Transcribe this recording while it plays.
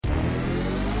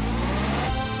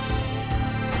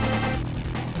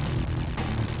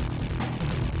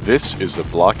This is the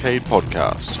Blockade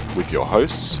Podcast with your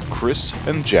hosts, Chris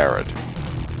and Jared.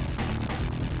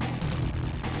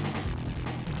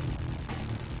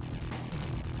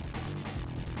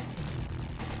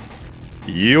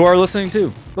 You are listening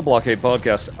to the Blockade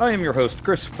Podcast. I am your host,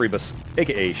 Chris Freebus,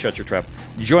 aka Shut Your Trap.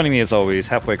 Joining me as always,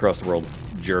 halfway across the world,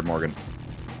 Jared Morgan.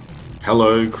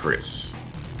 Hello, Chris.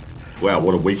 Wow,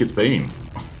 what a week it's been.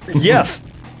 Yes,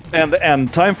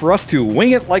 and time for us to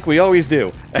wing it like we always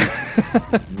do.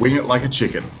 Wing it like a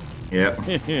chicken. Yeah.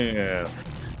 Yeah.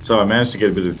 So I managed to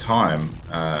get a bit of time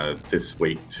this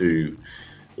week to,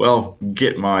 well,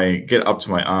 get up to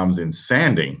my arms in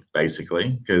sanding,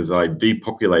 basically, because I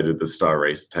depopulated the Star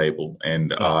Race table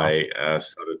and I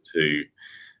started to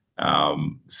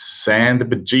sand the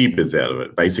bejeebers out of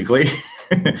it, basically.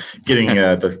 Getting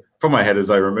the problem I had is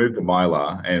I removed the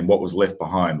Mylar, and what was left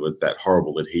behind was that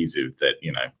horrible adhesive that,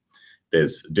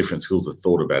 there's different schools of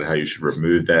thought about how you should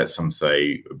remove that. Some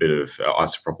say a bit of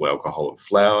isopropyl alcohol and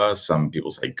flour. Some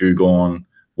people say Goo Gone,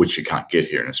 which you can't get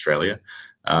here in Australia.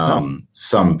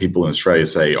 Some people in Australia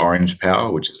say Orange Power,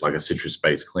 which is like a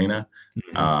citrus-based cleaner,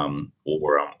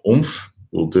 or Oomph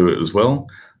will do it as well.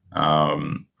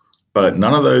 But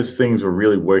none of those things were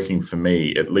really working for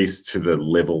me, at least to the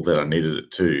level that I needed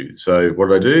it to. So what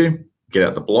did I do? Get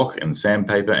out the block and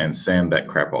sandpaper and sand that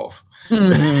crap off.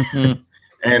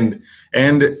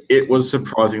 And it was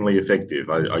surprisingly effective.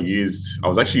 I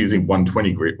was actually using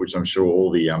 120 grit, which I'm sure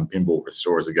all the pinball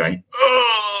restorers are going,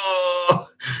 oh,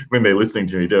 when they're listening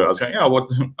to me do it. I was going, I've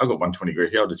got 120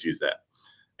 grit here, I'll just use that.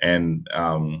 And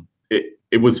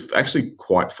it was actually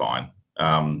quite fine.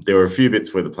 There were a few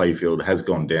bits where the playfield has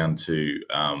gone down to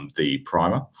the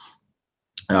primer,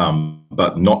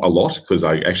 but not a lot, because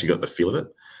I actually got the feel of it.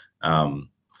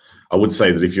 I would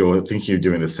say that if you're thinking of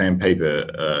doing the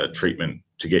sandpaper treatment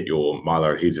to get your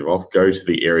Mylar adhesive off, go to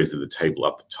the areas of the table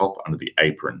up the top under the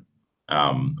apron,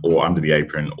 or under the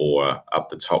apron, or up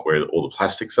the top where all the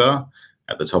plastics are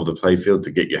at the top of the playfield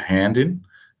to get your hand in,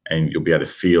 and you'll be able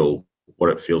to feel what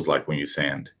it feels like when you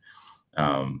sand.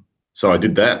 So I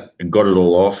did that and got it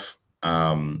all off,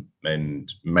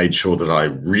 and made sure that I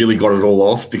really got it all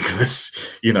off, because,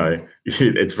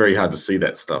 it's very hard to see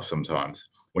that stuff sometimes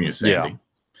when you're sanding. Yeah.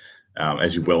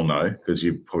 As you well know, because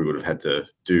you probably would have had to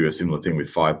do a similar thing with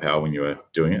Firepower when you were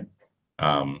doing it.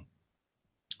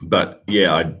 But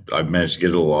yeah, I managed to get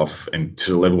it all off, and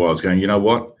to the level where I was going, you know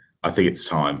what? I think it's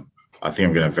time. I think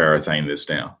I'm going to Varathane this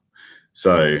now.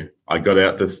 So I got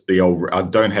out I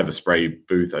don't have a spray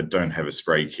booth. I don't have a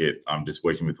spray kit. I'm just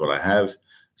working with what I have.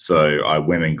 So I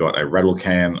went and got a rattle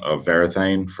can of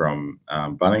Varathane from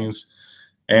Bunnings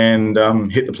and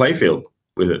hit the playfield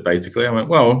with it, basically. I went,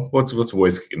 well, what's the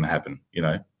worst going to happen,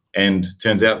 And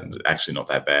turns out actually not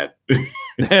that bad.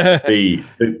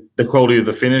 The quality of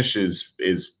the finish is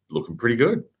looking pretty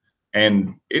good,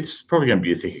 and it's probably going to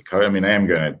be a thicker coat. I mean, I am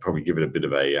going to probably give it a bit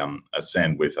of a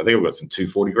sand with, I think I've got some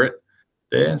 240 grit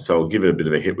there, so I'll give it a bit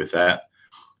of a hit with that,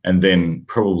 and then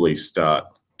probably start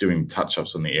doing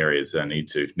touch-ups on the areas that I need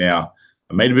to. Now,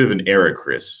 I made a bit of an error,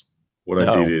 Chris. What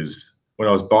I did is, when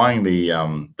I was buying the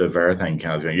Varathane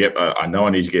can, I was going, yep, I know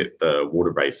I need to get the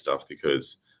water-based stuff,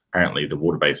 because apparently the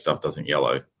water-based stuff doesn't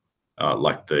yellow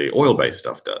like the oil-based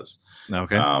stuff does.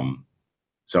 Okay.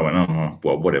 So I went,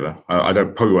 well, whatever. I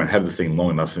probably won't have the thing long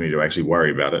enough for me to actually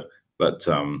worry about it, but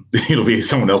it'll be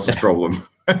someone else's problem.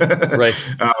 Right.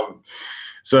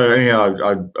 So anyhow,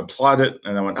 I applied it,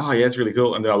 and I went, oh, yeah, it's really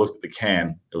cool. And then I looked at the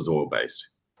can. It was oil-based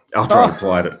after I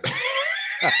applied it.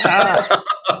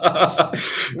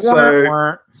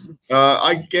 So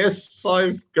I guess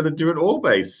I've got to do an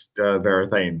oil-based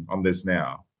Varathane on this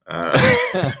now,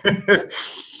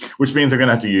 which means I'm going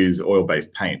to have to use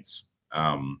oil-based paints.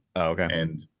 Okay.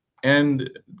 And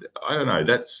I don't know,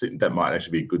 that might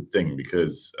actually be a good thing,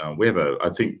 because we have I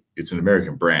think it's an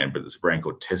American brand, but it's a brand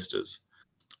called Testors.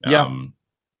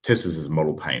 Testors is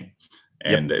model paint,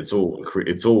 and it's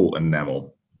all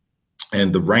enamel.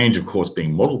 And the range, of course,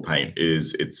 being model paint,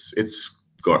 is it's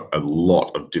got a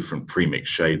lot of different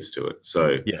pre-mixed shades to it.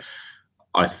 So yes,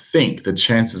 I think the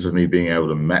chances of me being able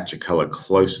to match a color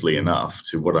closely enough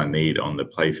to what I need on the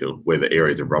playfield where the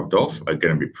areas are rubbed off are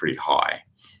going to be pretty high.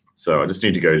 So I just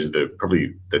need to go to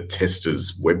probably the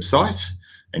Testors website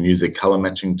and use their color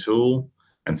matching tool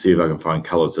and see if I can find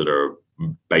colors that are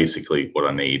basically what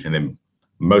I need. And then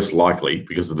most likely,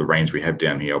 because of the range we have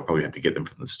down here, I'll probably have to get them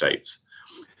from the States.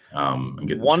 And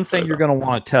get them one thing you're going to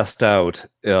want to test out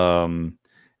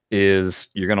is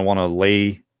you're going to want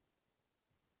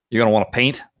to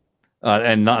paint,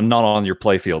 and not on your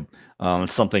playfield.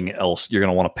 It's something else you're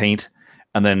going to want to paint,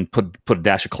 and then put a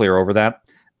dash of clear over that,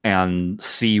 and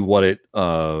see what it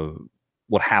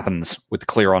what happens with the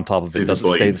clear on top of it. If Does it it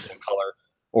stay the bleeds. same color?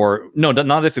 Or no,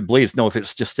 not if it bleeds. No, if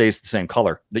it just stays the same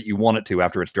color that you want it to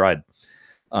after it's dried.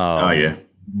 Yeah.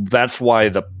 That's why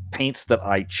the paints that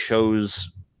I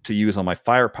chose to use on my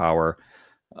firepower,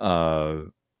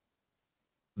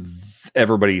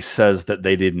 everybody says that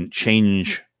they didn't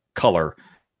change color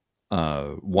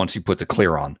once you put the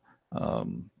clear on.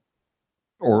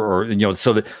 Or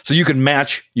so you can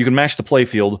match the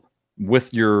playfield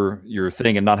with your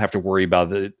thing and not have to worry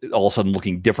about it all of a sudden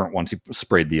looking different once you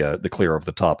sprayed the clear over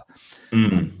the top.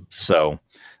 So,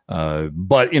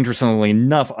 but interestingly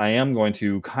enough, I am going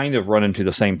to kind of run into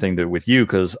the same thing that with you,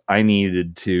 because I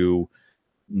needed to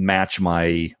match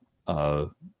my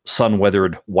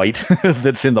sun-weathered white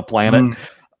that's in the planet,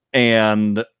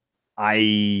 and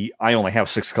I only have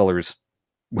 6 colors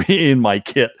in my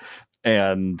kit,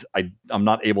 and I'm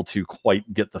not able to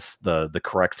quite get the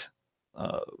correct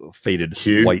faded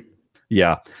hue. White.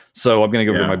 Yeah. So I'm going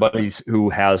to go over to my buddies who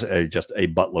has just a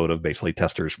buttload of basically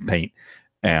testers paint,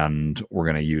 and we're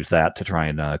going to use that to try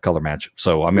and color match.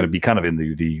 So I'm going to be kind of in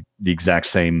the exact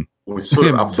same. We're sort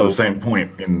of up to the same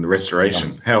point in the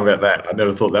restoration. Yeah. How about that? I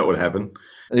never thought that would happen.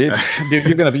 Dude,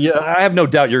 you're going to be. I have no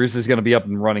doubt yours is going to be up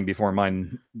and running before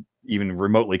mine even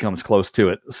remotely comes close to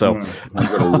it. So I've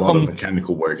got a lot of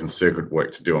mechanical work and circuit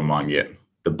work to do on mine yet.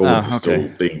 The boards are still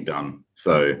being done.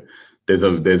 So there's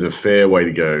a fair way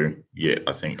to go yet,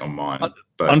 I think, on mine.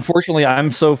 But unfortunately,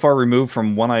 I'm so far removed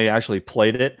from when I actually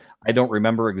played it, I don't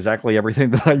remember exactly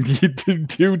everything that I need to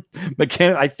do.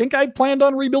 I think I planned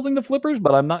on rebuilding the flippers,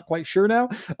 but I'm not quite sure now.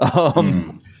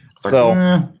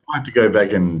 I have to go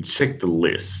back and check the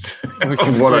list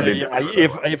of what I did.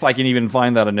 If I can even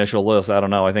find that initial list, I don't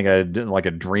know. I think I did like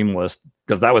a dream list,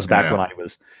 because that was back when I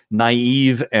was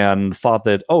naive and thought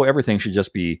that, everything should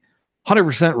just be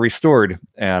 100% restored.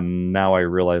 And now I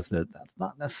realize that that's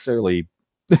not necessarily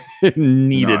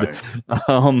needed.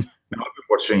 No. I've been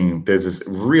watching. There's this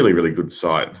really, really good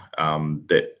site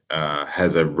that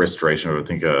has a restoration of, I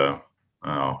think, it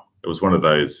was one of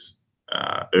those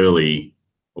early,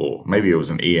 or maybe it was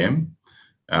an EM,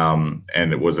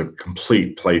 and it was a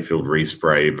complete playfield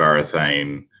respray,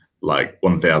 Varathane, like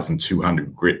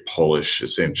 1,200 grit polish,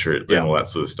 eccentric, and all that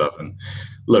sort of stuff. And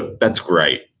look, that's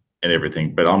great and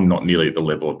everything, but I'm not nearly at the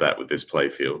level of that with this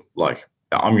playfield. Like,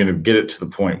 I'm going to get it to the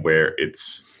point where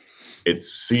it's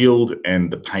sealed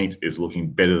and the paint is looking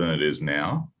better than it is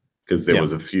now, because there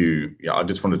was a few. I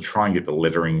just want to try and get the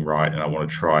lettering right, and I want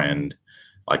to try and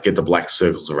get the black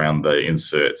circles around the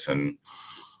inserts, and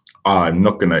I'm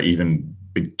not going to even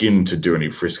begin to do any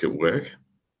frisket work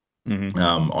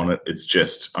on it. It's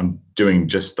just I'm doing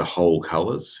just the whole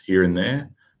colors here and there,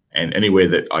 and anywhere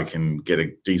that I can get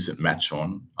a decent match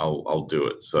on, I'll do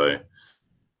it. So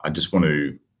I just want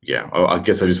to. I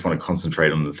guess I just want to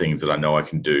concentrate on the things that I know I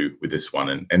can do with this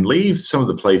one, and leave some of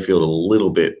the playfield a little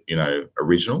bit,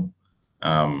 original,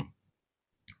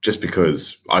 just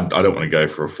because I don't want to go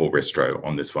for a full resto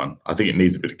on this one. I think it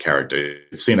needs a bit of character.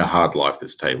 It's seen a hard life,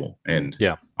 this table, and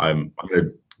I'm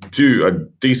going to do a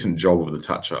decent job of the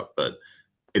touch up, but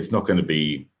it's not going to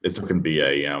be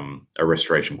a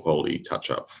restoration quality touch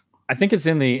up. I think it's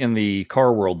in the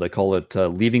car world, they call it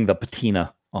leaving the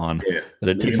patina on. That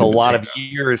it takes a lot of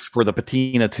years for the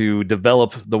patina to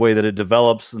develop the way that it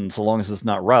develops, and so long as it's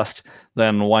not rust,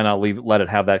 then why not let it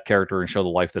have that character and show the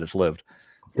life that it's lived.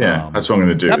 That's what I'm going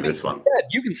to do with this one.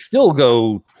 You can still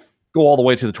go all the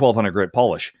way to the 1200 grit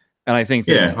polish, and I think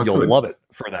that you'll love it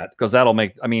for that, because that'll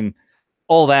make. I mean,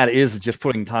 all that is just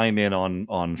putting time in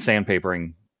on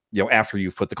sandpapering, after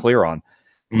you've put the clear on.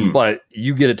 But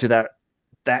you get it to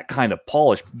that kind of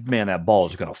polish, man, that ball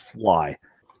is going to fly.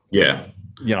 Yeah.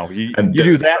 You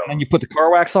do that, and then you put the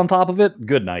car wax on top of it.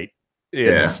 Good night.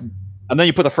 And then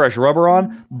you put the fresh rubber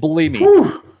on. Believe me,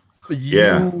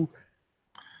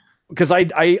 because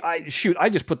I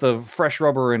just put the fresh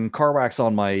rubber and car wax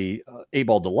on my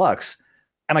 8-ball deluxe,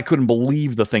 and I couldn't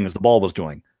believe the things the ball was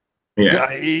doing.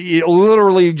 It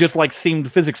literally just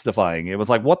seemed physics defying. It was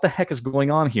like, what the heck is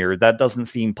going on here? That doesn't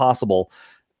seem possible.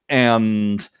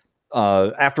 And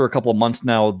after a couple of months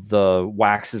now, the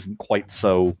wax isn't quite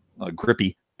so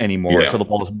grippy anymore, so the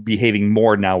ball is behaving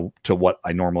more now to what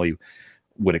I normally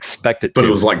would expect it to. But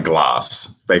it was like glass,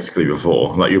 basically,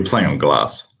 before. Like, you're playing on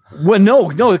glass. Well, no,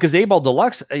 because 8-ball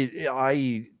deluxe,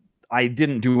 I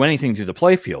didn't do anything to the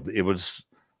playfield. It was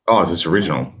it's just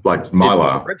original, like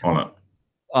Mylar on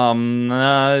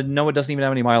it. No, it doesn't even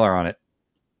have any Mylar on it.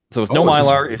 So it's no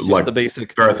Mylar. It's just the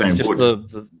basic. Varathane just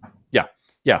wood.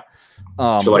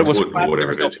 But it was flat,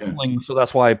 whatever it is. So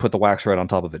that's why I put the wax right on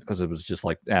top of it, because it was just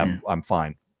like, I'm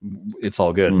fine. It's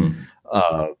all good.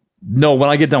 No, when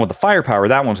I get done with the firepower,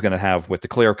 that one's going to have, with the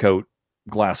clear coat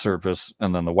glass surface,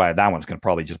 and then that one's going to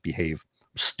probably just behave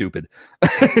stupid.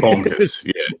 Bonkers.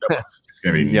 Yeah, it's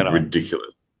going to be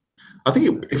ridiculous. I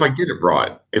think if I get it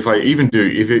right, if I even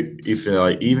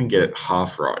get it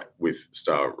half right with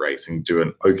Star Racing, do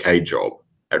an okay job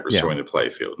at restoring the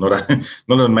playfield. Not an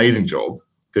amazing job,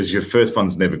 because your first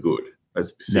one's never good.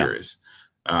 Let's be serious.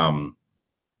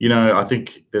 I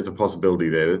think there's a possibility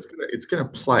there. It's going to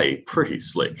play pretty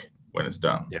slick when it's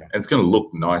done. Yeah. And it's going to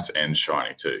look nice and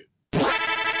shiny too.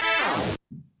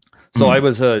 So I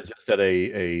was just at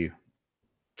a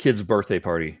kid's birthday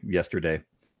party yesterday,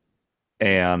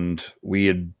 and we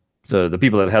had the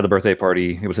people that had the birthday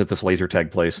party. It was at this laser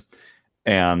tag place,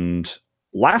 and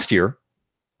last year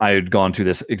I had gone to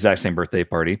this exact same birthday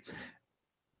party,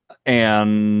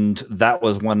 and that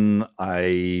was when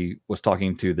I was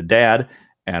talking to the dad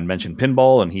and mentioned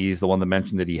pinball, and he's the one that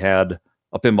mentioned that he had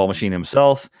a pinball machine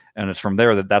himself, and it's from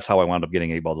there that's how I wound up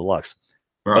getting 8-Ball Deluxe.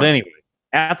 Right. But anyway,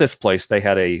 at this place they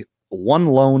had a one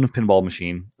lone pinball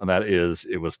machine, and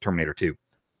it was Terminator 2.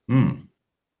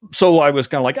 So I was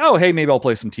kind of like, oh, hey, maybe I'll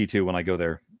play some T2 when I go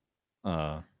there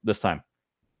this time.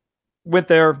 Went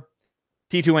there,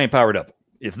 T2 ain't powered up.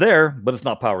 It's there, but it's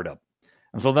not powered up.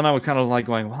 And so then I was kind of like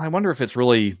going, well, I wonder if it's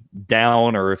really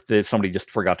down or if somebody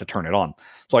just forgot to turn it on.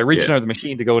 So I reached under the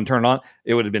machine to go and turn it on.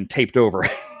 It would have been taped over.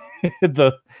 I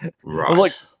was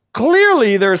like,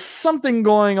 clearly there's something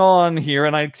going on here.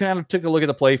 And I kind of took a look at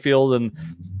the playfield, and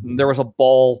there was a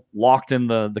ball locked in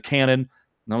the cannon.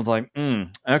 And I was like,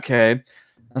 okay.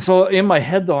 And so in my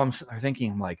head, though, I'm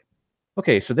thinking, I'm like,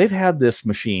 okay, so they've had this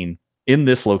machine in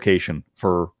this location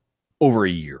for over a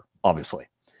year, obviously.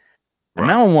 And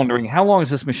now I'm wondering, how long has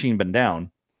this machine been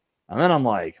down? And then I'm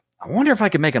like, I wonder if I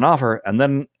could make an offer. And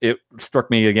then it struck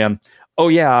me again. Oh,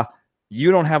 yeah, you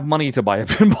don't have money to buy a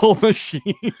pinball machine.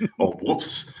 Oh,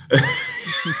 whoops.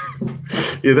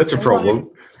 Yeah, that's a problem.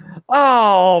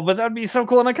 Oh, but that'd be so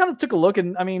cool. And I kind of took a look,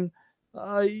 and I mean,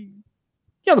 the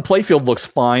playfield looks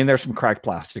fine. There's some cracked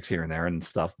plastics here and there and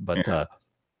stuff. But it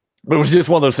was just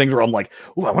one of those things where I'm like,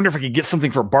 oh, I wonder if I could get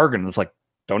something for a bargain. And it's like,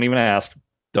 don't even ask.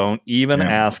 Don't even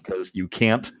ask, because you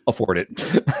can't afford it.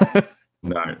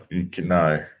 No. You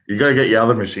got to get your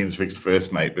other machines fixed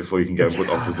first, mate, before you can go put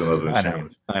offers on other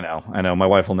machines. I know. My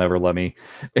wife will never let me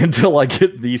until I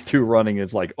get these two running.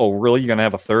 It's like, oh, really? You're going to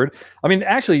have a third? I mean,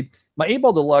 actually, my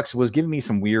 8-Ball Deluxe was giving me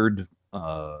some weird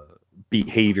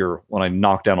behavior when I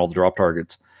knocked down all the drop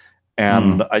targets.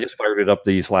 And I just fired it up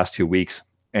these last 2 weeks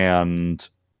and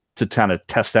to kind of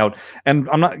test out, and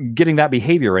I'm not getting that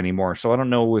behavior anymore. So I don't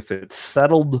know if it's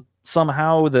settled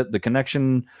somehow, that the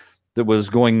connection that was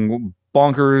going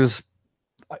bonkers.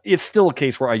 It's still a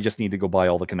case where I just need to go buy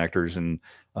all the connectors and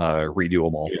redo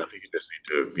them all. Yeah, I think you just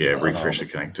need to refresh the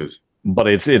connectors. But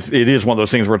it is one of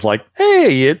those things where it's like,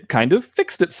 hey, it kind of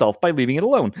fixed itself by leaving it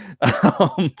alone.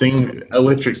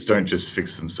 Electrics don't just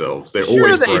fix themselves; they're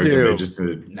always broken. They're just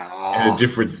in a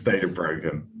different state of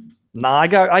broken. Nah, I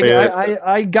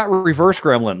got reverse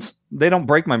gremlins. They don't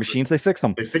break my machines; they fix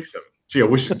them. They fix them. Gee, I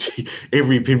wish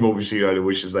every pinball machine owner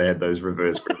wishes they had those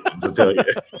reverse gremlins. I tell you,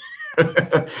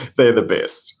 they're the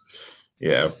best.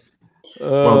 Yeah.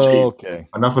 Well, okay.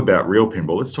 Enough about real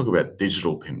pinball. Let's talk about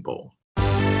digital pinball.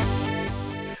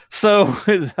 So,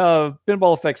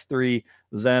 Pinball Effects 3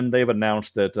 Zen, they've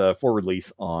announced that for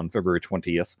release on February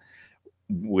 20th,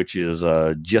 which is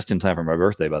just in time for my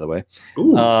birthday, by the way.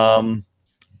 Ooh.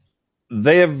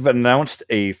 They have announced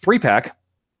a 3-pack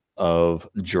of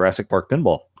Jurassic Park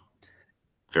Pinball.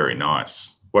 Very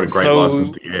nice. What a great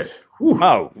license to get. Whew.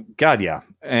 Oh, God, yeah.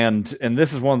 And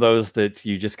this is one of those that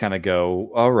you just kind of go,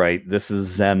 all right, this is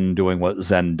Zen doing what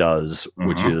Zen does,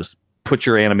 which is put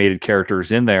your animated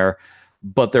characters in there,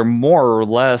 but they're more or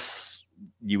less,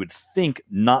 you would think,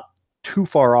 not too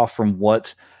far off from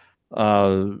what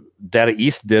Data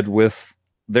East did with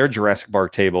their Jurassic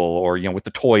Park table, or, with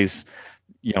the toys.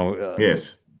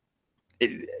 Yes.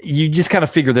 You just kind of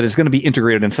figure that it's going to be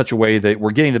integrated in such a way that we're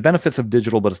getting the benefits of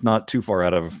digital, but it's not too far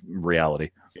out of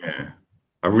reality. Yeah.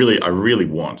 I really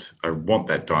want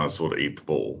that dinosaur to eat the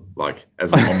ball, like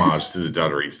as an homage to the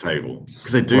Data East table,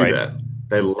 because they do that.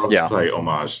 They love to play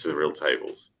homage to the real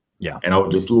tables. Yeah. And I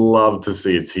would just love to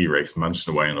see a T-Rex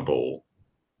munching away on a ball.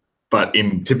 But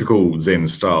in typical Zen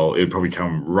style, it would probably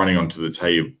come running onto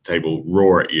the table,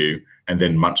 roar at you, and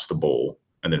then munch the ball,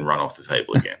 and then run off the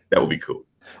table again. That would be cool.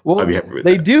 Well, I'd be happy with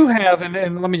they that. do have,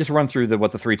 and let me just run through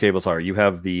what the 3 tables are. You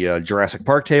have the Jurassic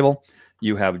Park table,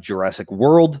 you have Jurassic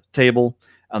World table,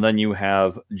 and then you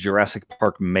have Jurassic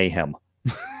Park Mayhem.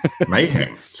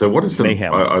 Mayhem. So what is the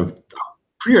Mayhem? I'm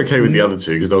pretty okay with the other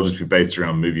two because they'll just be based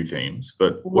around movie themes.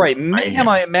 But right, Mayhem,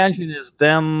 I imagine, is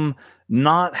them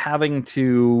not having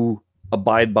to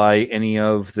abide by any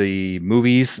of the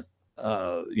movies,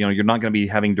 you're not going to be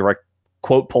having direct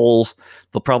quote polls.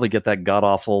 They'll probably get that god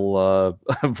awful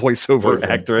voiceover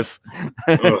actress.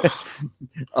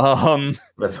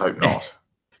 Let's hope not.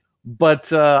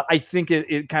 But I think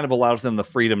it kind of allows them the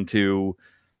freedom to,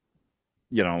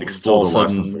 explore the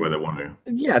license the way they want to.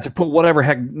 Yeah, to put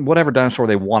whatever dinosaur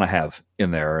they want to have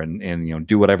in there, and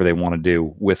do whatever they want to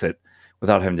do with it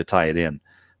without having to tie it in.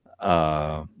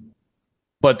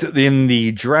 But in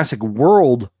the Jurassic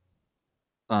World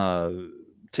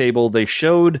table, they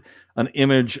showed an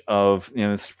image of,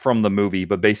 it's from the movie,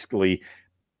 but basically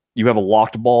you have a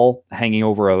locked ball hanging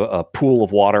over a pool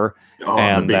of water,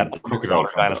 and that crocodile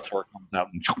dinosaur comes out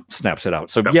and snaps it out.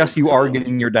 So yes, you are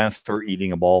getting your dinosaur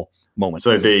eating a ball moment.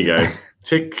 So there you go.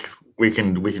 Tick. We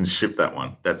can ship that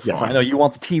one. That's fine. I know you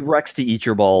want the T-Rex to eat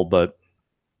your ball, but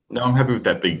no, I'm happy with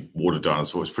that big water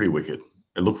dinosaur. It's pretty wicked.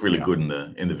 It looked really good in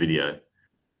the video.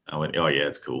 I went, oh yeah,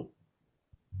 it's cool.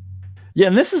 Yeah,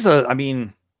 and this is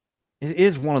it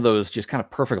is one of those just kind of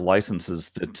perfect licenses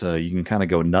that you can kind of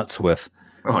go nuts with.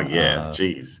 Oh yeah,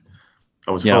 geez.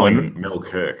 I was following Mel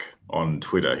Kirk on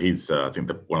Twitter. He's I think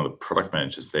one of the product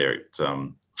managers there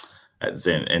at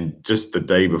Zen, and just the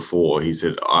day before he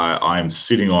said, I am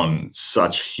sitting on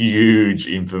such huge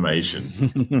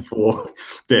information for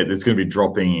that it's going to be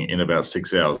dropping in about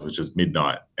 6 hours, which is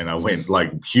midnight. And I went,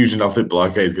 like, huge enough that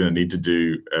Black is going to need to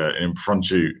do an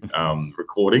impromptu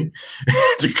recording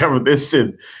to cover this,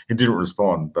 and he didn't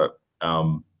respond. But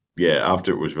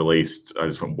after it was released, I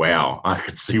just went, wow, I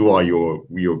could see why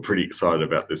you're pretty excited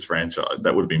about this franchise.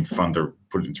 That would have been fun to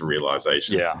put into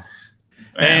realization. Yeah.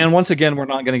 And once again, we're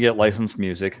not going to get licensed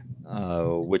music,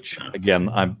 which, again,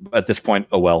 I'm at this point,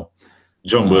 oh well.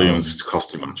 John Williams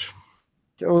cost too much.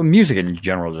 Music in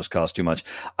general just costs too much.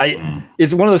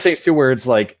 It's one of those things, too, where it's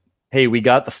like, hey, we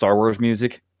got the Star Wars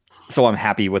music, so I'm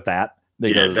happy with that.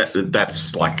 Because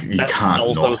that's like, you can't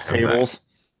not those tables.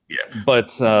 That. Yeah. But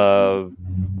if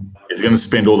you're going to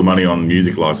spend all the money on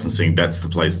music licensing, that's the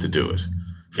place to do it,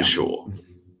 for sure.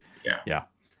 Yeah.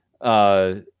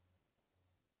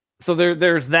 So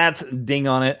there's that ding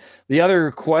on it. The other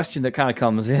question that kind of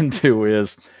comes into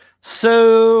is,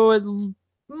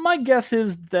 my guess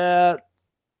is that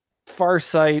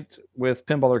Farsight with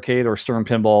Pinball Arcade or Stern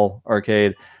Pinball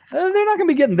Arcade, they're not going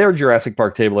to be getting their Jurassic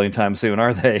Park table anytime soon,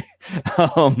 are they?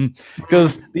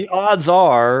 Because the odds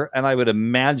are, and I would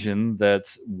imagine that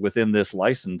within this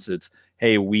license, it's,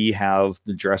 hey, we have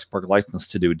the Jurassic Park license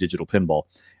to do digital pinball,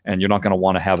 and you're not going to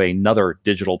want to have another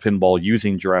digital pinball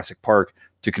using Jurassic Park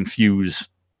to confuse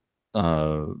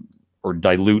or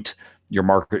dilute your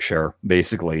market share,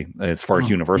 basically, as far as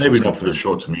Universal. Maybe not for the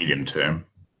short to medium term.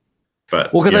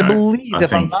 But because I believe,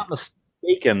 if I'm not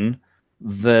mistaken,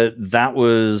 that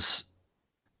was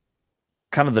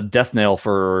kind of the death nail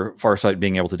for Farsight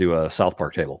being able to do a South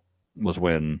Park table, was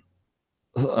when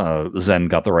Zen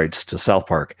got the rights to South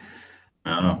Park.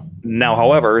 Now,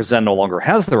 however, Zen no longer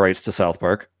has the rights to South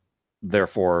Park.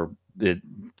 Therefore, it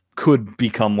could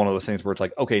become one of those things where it's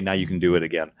like, okay, now you can do it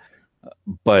again.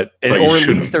 But or at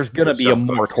least there's going to be a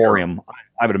moratorium.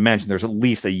 I would imagine there's at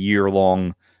least a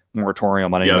year-long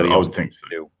moratorium on anybody else. I would think so.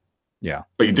 Do. Yeah.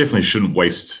 But you definitely shouldn't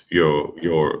waste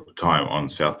your time on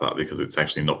South Park because it's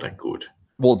actually not that good.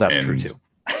 Well, that's true too.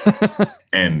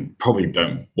 And probably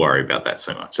don't worry about that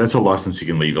so much. That's a license you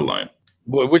can leave alone.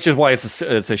 Which is why it's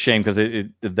a shame, because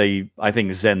I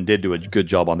think Zen did do a good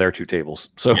job on their two tables.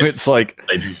 So it's like,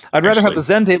 I'd rather have the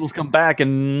Zen tables come back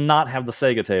and not have the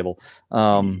Sega table.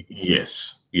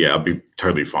 Yes. Yeah, I'd be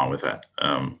totally fine with that.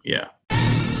 Yeah.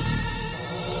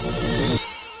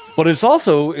 But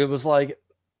it was like,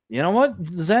 you know what,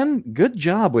 Zen, good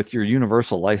job with your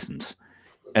Universal license.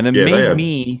 And it made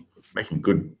me... making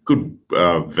good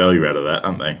value out of that,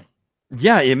 aren't they?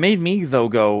 Yeah, it made me, though,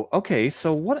 go, okay,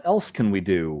 so what else can we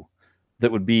do that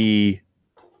would be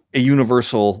a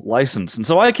Universal license? And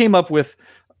so I came up with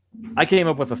a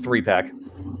 3-pack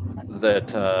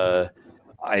that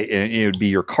it would be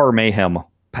your Car Mayhem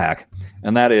pack.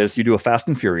 And that is, you do a Fast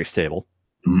and Furious table.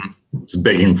 Mm-hmm. It's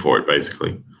begging for it,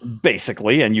 basically.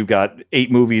 Basically, and you've got 8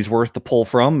 movies worth to pull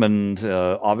from, and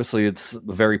obviously it's a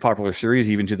very popular series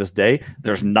even to this day.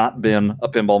 There's not been a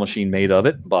pinball machine made of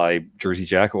it by Jersey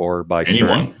Jack or by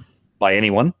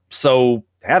anyone. So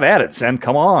have at it, Zen.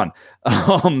 Come on.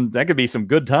 That could be some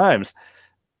good times.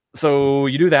 So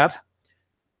you do that.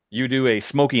 You do a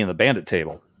Smokey and the Bandit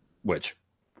table, which,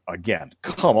 again,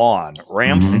 come on.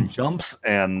 Ramps and jumps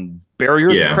and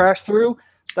barriers to crash through.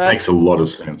 That makes a lot of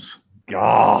sense.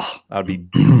 Oh, that would be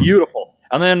beautiful.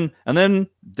 And then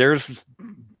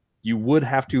you would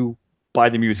have to buy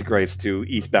the music rights to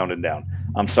Eastbound and Down.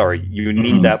 I'm sorry, you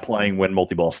need that playing when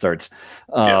multi-ball starts.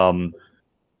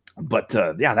 But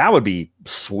that would be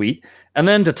sweet. And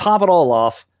then to top it all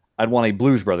off, I'd want a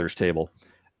Blues Brothers table.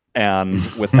 And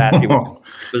with that, it would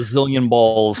be bazillion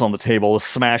balls on the table,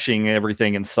 smashing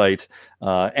everything in sight.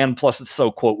 And plus, it's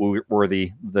so quote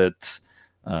worthy that,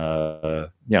 I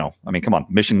mean, come on,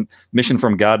 mission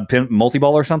from God,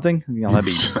 multi-ball or something. That'd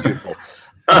be beautiful.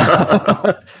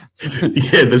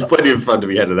 There's plenty of fun to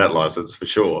be had in that license for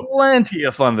sure. Plenty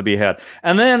of fun to be had.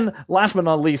 And then, last but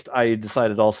not least, I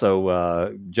decided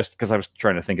also, just because I was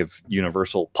trying to think of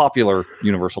popular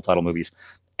Universal title movies,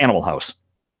 Animal House.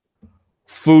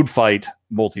 Food fight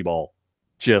multi-ball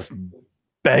just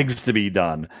begs to be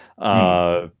done.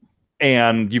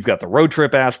 And you've got the road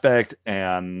trip aspect,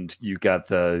 and you've got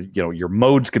your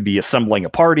modes could be assembling a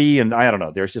party, and I don't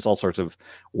know. There's just all sorts of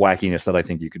wackiness that I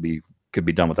think you could be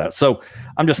done with that. So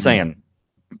I'm just saying,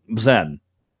 Zen,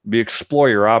 explore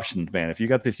your options, man. If you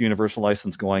got this Universal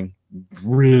license going,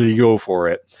 really go for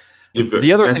it. Yeah, but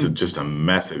the other thing, just a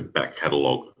massive back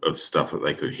catalog of stuff that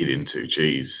they could hit into.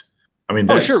 Geez, I mean,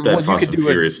 that Fast and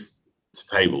Furious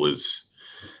table is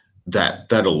that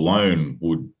alone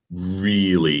would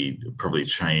really probably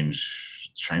change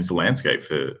the landscape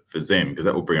for Zen, because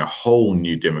that will bring a whole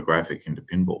new demographic into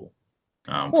pinball.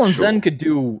 Zen could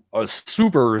do a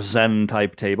super Zen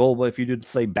type table, but if you did,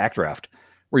 say, Backdraft,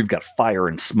 where you've got fire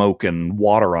and smoke and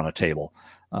water on a table,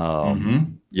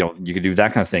 you could do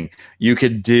that kind of thing. You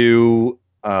could do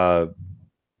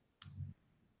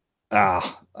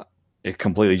it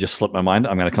completely just slipped my mind.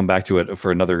 I'm going to come back to it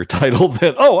for another title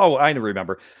that I never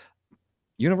remember.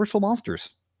 Universal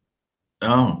Monsters.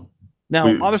 Oh. Now,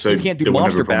 obviously, you can't do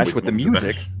Monster Bash with the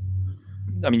music.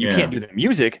 I mean, you can't do the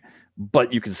music,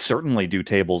 but you could certainly do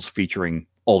tables featuring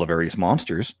all the various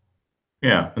monsters.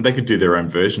 Yeah, and they could do their own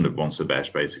version of Monster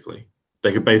Bash, basically.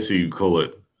 They could basically call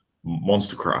it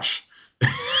Monster Crush.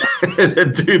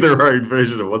 And do their own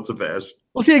version of Monster Bash.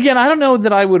 Well, see, again, I don't know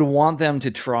that I would want them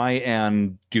to try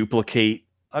and duplicate.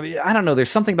 I mean, I don't know. There's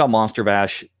something about Monster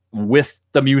Bash with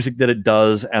the music that it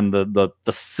does and the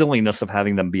silliness of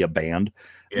having them be a band.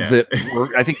 Yeah.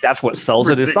 I think that's what sells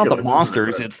it. It's not the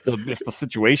monsters; it's the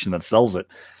situation that sells it.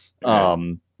 Yeah.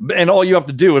 And all you have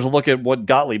to do is look at what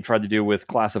Gottlieb tried to do with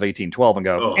Class of 1812 and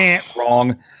go,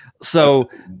 wrong. So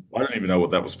I don't even know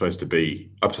what that was supposed to be.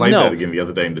 I played that again the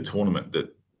other day in the tournament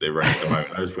that they're running at the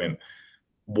moment. I just went,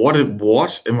 what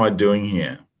am I doing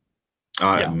here?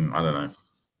 I don't know.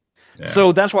 Yeah.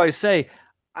 So that's why I say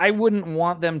I wouldn't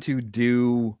want them to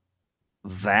do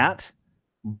that,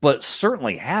 but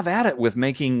certainly have at it with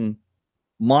making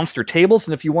monster tables.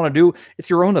 And if you want to do,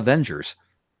 it's your own Avengers.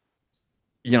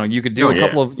 You could do a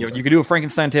couple of, you could do a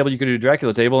Frankenstein table, you could do a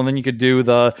Dracula table, and then you could do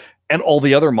and all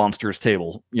the other monsters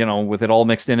table, with it all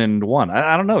mixed into one.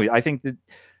 I don't know. I think that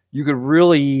you could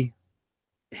really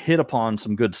hit upon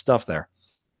some good stuff there.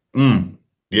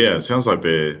 Yeah, it sounds like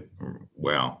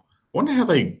wow. Wonder how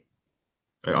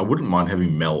I wouldn't mind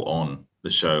having Mel on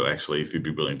the show, actually, if you'd be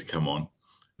willing to come on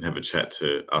and have a chat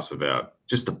to us about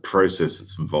just the process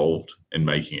that's involved in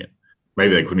making it.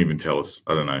 Maybe they couldn't even tell us.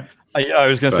 I don't know. I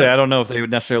was going to say, I don't know if they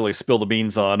would necessarily spill the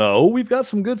beans on, we've got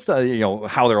some good stuff,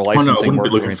 how their licensing works. I wouldn't be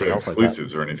looking for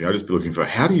exclusives or anything. I'd just be looking for,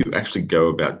 how do you actually go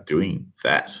about doing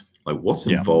that? Like, what's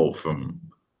involved from,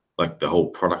 like, the whole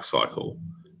product cycle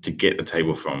to get a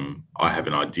table from, I have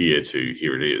an idea, to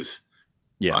here it is.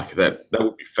 Yeah. Like, that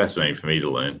would be fascinating for me to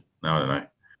learn. No, I don't know.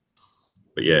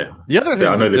 But, yeah. The other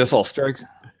thing that this all strikes...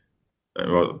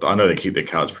 Well, I know they keep their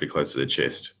cards pretty close to their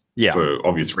chest. Yeah. For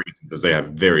obvious reasons, because they have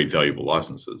very valuable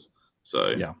licenses. So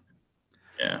yeah.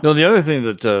 No, the other thing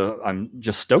that I'm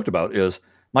just stoked about is,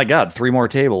 my God, 3 more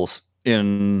tables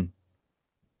in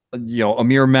a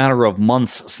mere matter of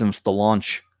months since the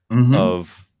launch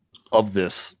of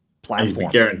this platform.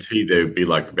 I guarantee there would be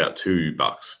like about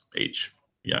 $2 each,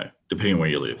 depending on where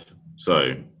you live.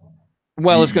 So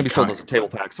well, it's going to be sold as a table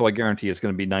pack, so I guarantee it's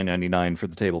going to be $9.99 for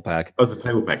the table pack. Oh, it's a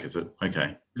table pack, is it?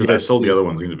 Okay, because they sold the other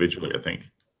ones individually, I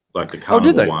think. Like the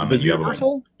Carnival one, the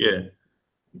Universal? Yeah.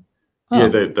 Huh.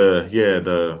 Yeah,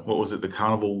 the what was it? The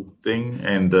Carnival thing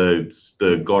and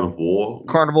the God of War.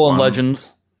 Carnival and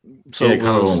Legends. So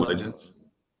Carnival and Legends.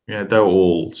 Yeah, they were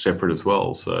all separate as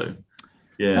well. So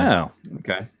yeah. Oh,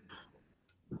 okay.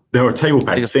 They were a table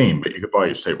pack theme, but you could buy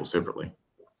each table separately.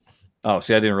 Oh,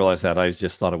 see, I didn't realize that. I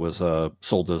just thought it was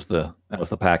sold as the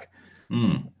pack.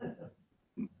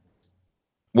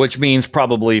 Which means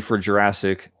probably for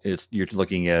Jurassic, you're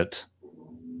looking at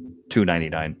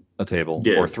 $2.99 a table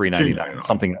or $3.99,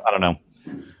 something. I don't know.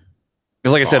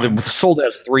 Because, like I said, it was sold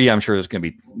as 3. I'm sure it's going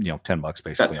to be $10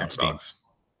 basically on Steam.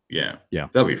 Yeah. Yeah.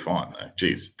 That'll be fine, though.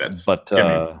 Jeez, that's But,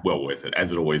 gonna be well worth it,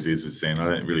 as it always is with Zen. I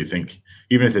don't really think,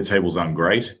 even if their tables aren't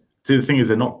great, see, the thing is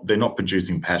they're not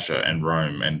producing Pasha and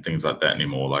Rome and things like that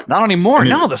anymore. Like, not anymore. I mean,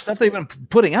 No, the stuff they've been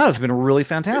putting out has been really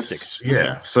fantastic.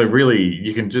 Yeah. So really,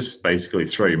 you can just basically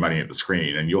throw your money at the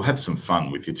screen and you'll have some fun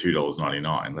with your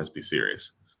 $2.99. Let's be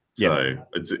serious. So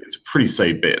it's a pretty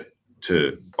safe bet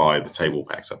to buy the table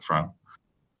packs up front.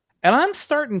 And I'm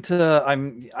starting to.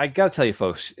 I gotta tell you,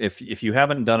 folks, if you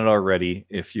haven't done it already,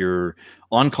 if you're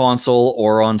on console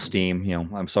or on Steam,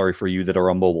 I'm sorry for you that are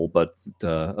on mobile, but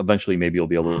eventually maybe you'll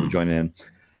be able to join in.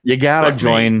 You gotta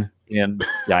join in.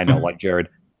 Yeah, I know, like Jared.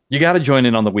 You gotta join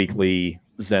in on the weekly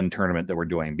Zen tournament that we're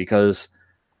doing, because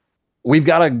we've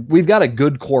got a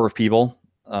good core of people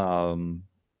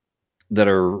that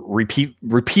are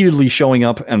repeatedly showing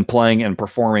up and playing and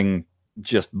performing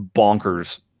just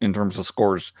bonkers in terms of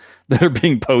scores that are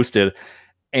being posted.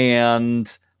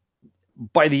 And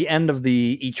by the end of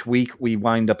each week, we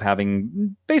wind up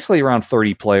having basically around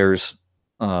 30 players,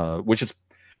 which is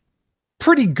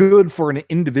pretty good for an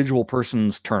individual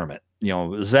person's tournament.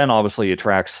 Zen obviously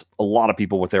attracts a lot of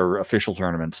people with their official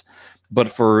tournaments, but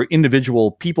for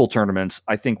individual people tournaments,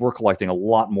 I think we're collecting a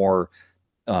lot more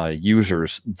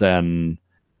users than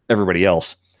everybody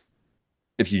else.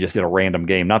 If you just did a random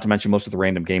game, not to mention most of the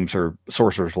random games are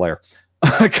Sorcerer's Lair,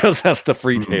 because that's the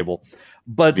free table.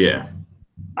 But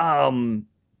I'm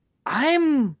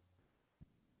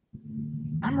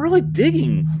really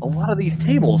digging a lot of these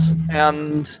tables,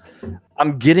 and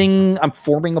I'm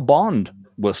forming a bond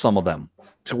with some of them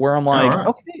to where I'm like,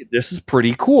 okay, this is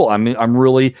pretty cool. I'm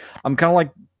kind of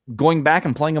like going back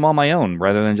and playing them on my own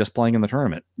rather than just playing in the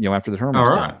tournament, after the tournament's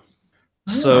done.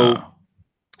 So,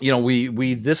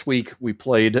 we this week we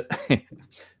played,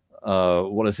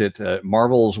 what is it?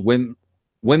 Marvel's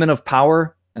Women of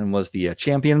Power, and was the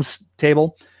champions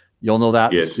table. You'll know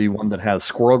that's the one that has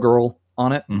Squirrel Girl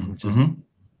on it, which is,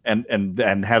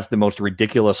 and has the most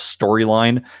ridiculous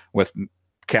storyline with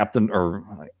Captain or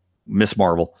Miss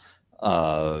Marvel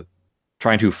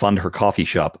trying to fund her coffee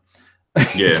shop.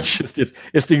 Yeah,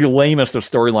 it's the lamest of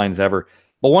storylines ever.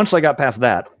 But once I got past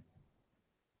that,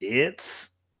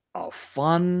 it's a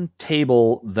fun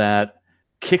table that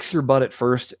kicks your butt at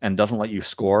first and doesn't let you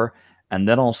score, and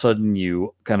then all of a sudden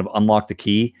you kind of unlock the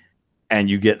key and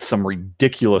you get some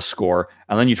ridiculous score,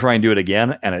 and then you try and do it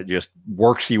again and it just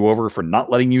works you over for not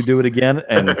letting you do it again.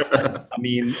 And I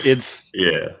mean, it's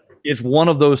one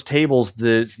of those tables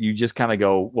that you just kind of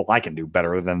go, well, I can do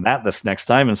better than that this next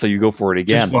time, and so you go for it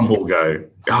again. Just one more go. One more.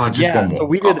 So I'll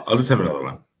just have another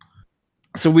one.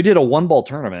 So we did a 1-ball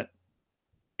tournament,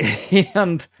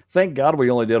 and thank God we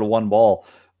only did a 1-ball,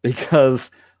 because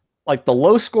like the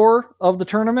low score of the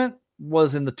tournament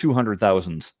was in the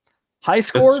 200,000s. High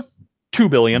score, 2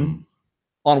 billion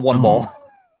on 1 ball.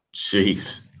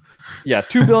 Jeez. Yeah,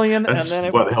 2 billion. That's and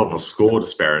then what the hell of a score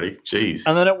disparity. Jeez.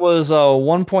 And then it was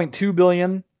 1.2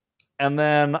 billion. And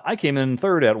then I came in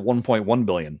third at 1.1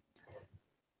 billion.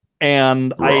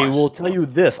 And I will tell you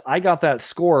this, I got that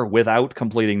score without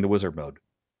completing the wizard mode.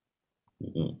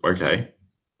 Okay.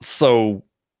 So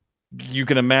you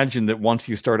can imagine that once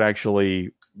you start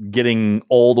actually getting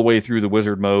all the way through the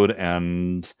wizard mode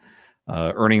and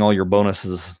earning all your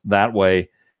bonuses that way,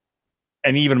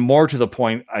 and even more to the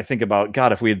point, I think about,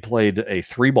 God, if we had played a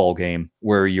 3-ball game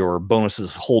where your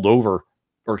bonuses hold over,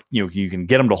 or you can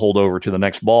get them to hold over to the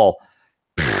next ball,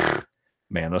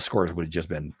 man, those scores would have just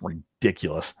been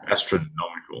ridiculous.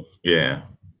 Astronomical. Yeah.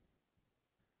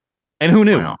 And who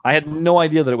knew? Wow. I had no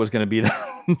idea that it was going to be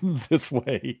this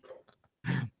way.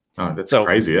 Oh, that's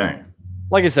crazy, eh?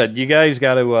 Like I said, you guys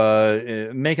got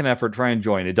to make an effort, try and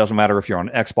join. It doesn't matter if you're on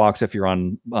Xbox, if you're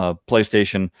on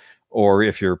PlayStation, or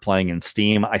if you're playing in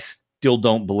Steam. I still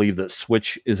don't believe that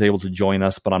Switch is able to join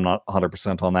us, but I'm not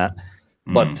 100% on that.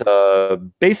 But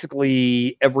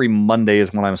basically, every Monday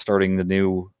is when I'm starting the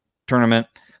new tournament.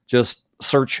 Just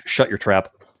search Shut Your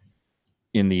Trap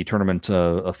in the tournament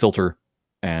filter,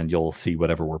 and you'll see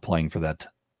whatever we're playing for that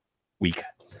week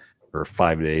or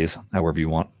 5 days, however you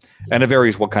want. And it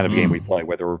varies what kind of game we play,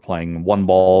 whether we're playing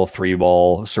 1-ball,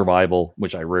 3-ball, survival,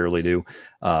 which I rarely do,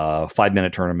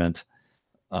 5-minute tournament.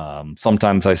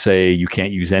 Sometimes I say you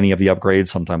can't use any of the upgrades.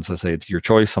 Sometimes I say it's your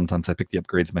choice. Sometimes I pick the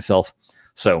upgrades myself.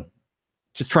 So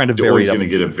just trying to vary. You're always going to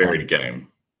get a varied game.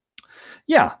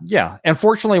 Yeah, yeah. And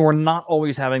fortunately, we're not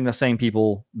always having the same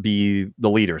people be the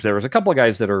leaders. There's a couple of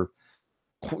guys that are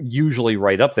usually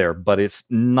right up there, but it's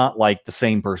not like the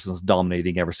same person's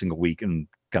dominating every single week and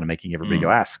kind of making everybody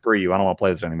go, screw you, I don't want to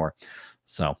play this anymore.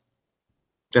 So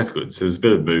that's good. So there's a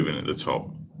bit of movement at the top.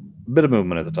 A bit of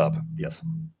movement at the top, yes.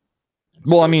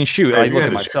 Well, I mean, shoot, I look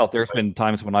at myself. There's been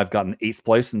times when I've gotten 8th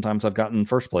place and times I've gotten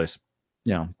 1st place.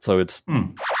 Yeah, so it's...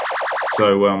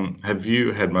 So have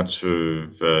you had much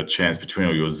of a chance between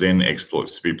all your Zen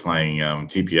exploits to be playing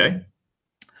TPA?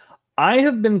 I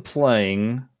have been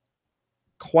playing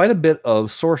quite a bit of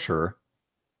Sorcerer,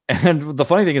 and the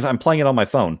funny thing is I'm playing it on my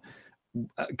phone,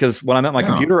 because when I'm at my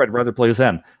computer, I'd rather play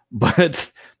Zen,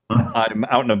 but I'm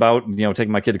out and about,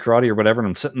 taking my kid to karate or whatever, and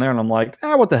I'm sitting there and I'm like,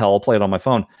 what the hell, I'll play it on my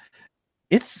phone.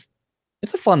 It's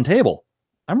a fun table.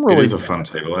 It is a fun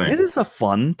table, eh? It is a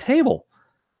fun table.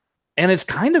 And it's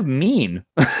kind of mean.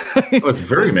 It's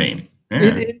very mean.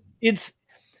 Yeah. It's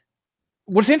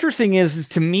what's interesting is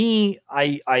to me,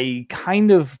 I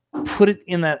kind of put it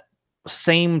in that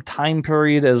same time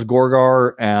period as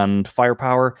Gorgar and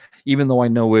Firepower, even though I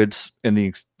know it's in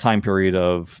the time period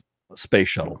of Space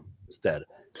Shuttle instead.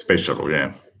 Space Shuttle,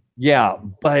 yeah. Yeah,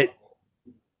 but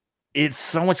it's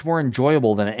so much more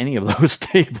enjoyable than any of those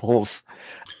tables.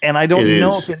 And I don't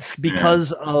know if it's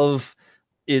because of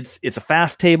it's a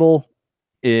fast table.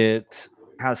 It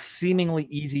has seemingly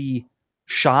easy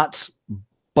shots,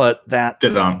 but that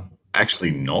aren't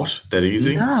actually not that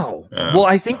easy. No. Well,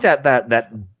 I think that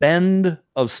bend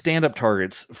of stand-up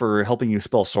targets for helping you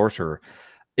spell Sorcerer,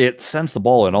 it sends the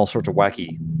ball in all sorts of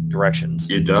wacky directions.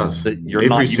 It does.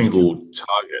 Every single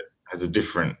target has a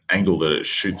different angle that it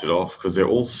shoots it off, because they're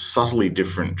all subtly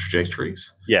different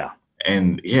trajectories. Yeah.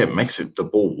 And it makes the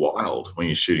ball wild when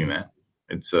you're shooting that.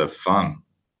 It's fun,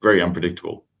 very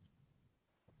unpredictable.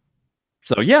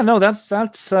 So yeah, no, that's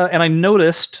and I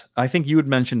noticed, I think you had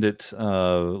mentioned it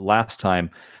last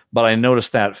time, but I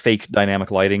noticed that fake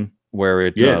dynamic lighting where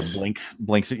it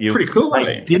blinks at you. Pretty cool.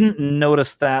 I didn't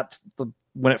notice that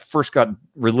when it first got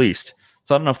released.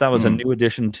 So I don't know if that was a new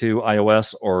addition to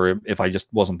iOS or if I just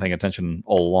wasn't paying attention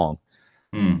all along.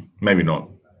 Maybe not.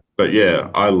 But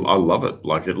yeah, I love it.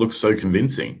 Like, it looks so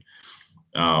convincing.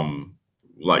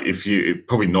 Like,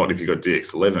 probably not if you got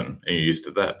DX11 and you're used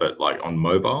to that, but like on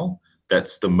mobile,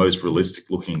 that's the most realistic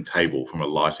looking table from a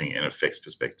lighting and effects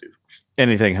perspective.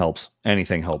 Anything helps.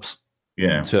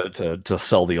 Yeah. To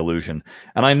sell the illusion.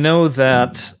 And I know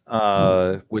that,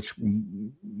 which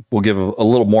we'll give a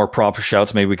little more proper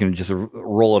shouts. Maybe we can just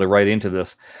roll it right into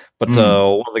this. But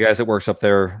one of the guys that works up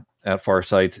there at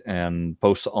Farsight and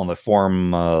posts on the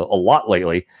forum a lot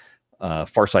lately,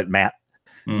 Farsight Matt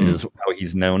is how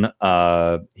he's known.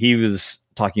 He was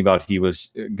talking about he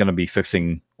was going to be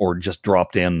fixing or just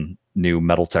dropped in new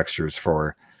metal textures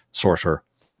for Sorcerer.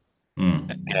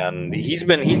 And he's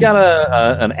got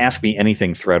an Ask Me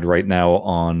Anything thread right now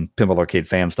on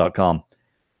PinballArcadeFans.com,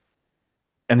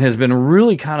 and has been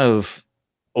really kind of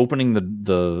opening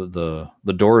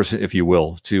the doors, if you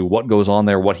will, to what goes on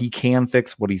there, what he can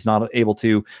fix, what he's not able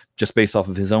to, just based off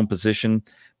of his own position.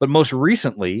 But most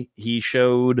recently, he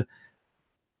showed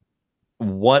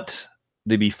what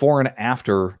the before and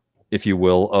after, if you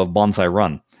will, of Bonsai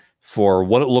Run, for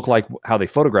what it looked like, how they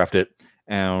photographed it,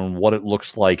 and what it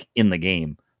looks like in the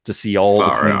game, to see all the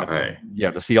cleanup.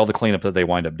 To see all the cleanup that they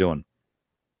wind up doing.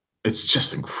 It's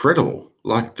just incredible.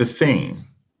 Like the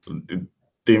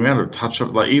amount of touch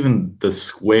up, like even the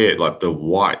square, like the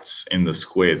whites in the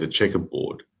squares, a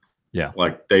checkerboard. Yeah.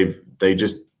 Like they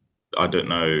just, I don't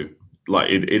know, like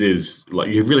it is like,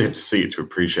 you really have to see it to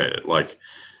appreciate it. Like,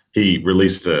 he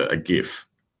released a GIF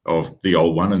of the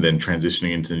old one and then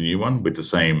transitioning into the new one with the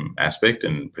same aspect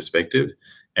and perspective.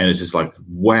 And it's just like,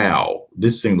 wow,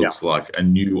 this thing looks like a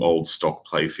new old stock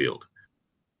playfield.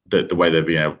 The way they've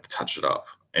been able to touch it up,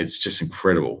 it's just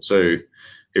incredible. So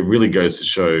it really goes to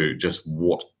show just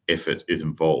what effort is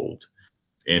involved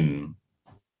in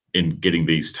getting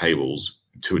these tables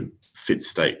to a fit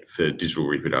state for digital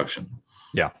reproduction.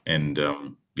 Yeah. And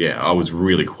I was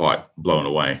really quite blown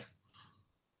away.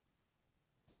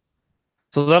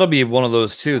 So that'll be one of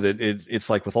those too, that it's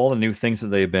like with all the new things that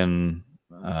they've been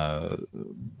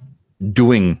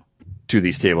doing to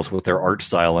these tables with their art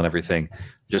style and everything,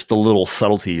 just the little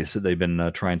subtleties that they've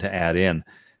been trying to add in,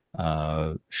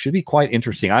 should be quite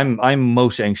interesting. I'm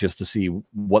most anxious to see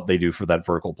what they do for that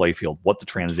vertical playfield, what the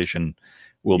transition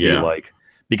will be like,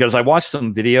 because I watched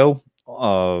some video.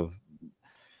 There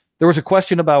was a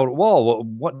question about, well,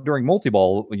 what during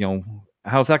multi-ball,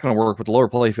 how's that going to work with the lower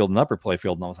playfield and upper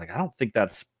playfield? And I was like, I don't think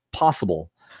that's possible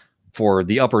for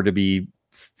the upper to be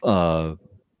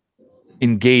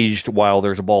engaged while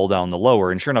there's a ball down the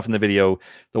lower. And sure enough, in the video,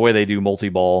 the way they do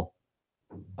multi-ball,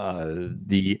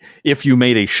 if you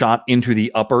made a shot into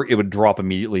the upper, it would drop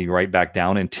immediately right back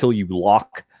down until you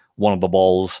lock one of the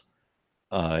balls.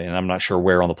 And I'm not sure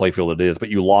where on the playfield it is, but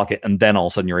you lock it, and then all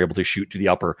of a sudden you're able to shoot to the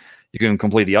upper. You can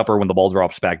complete the upper when the ball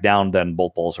drops back down, then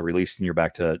both balls are released and you're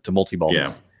back to multi-ball.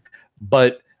 Yeah.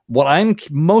 But what I'm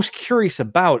most curious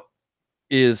about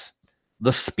is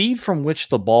the speed from which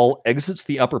the ball exits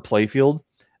the upper playfield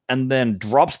and then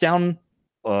drops down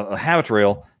a habit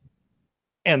rail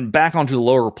and back onto the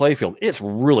lower playfield. It's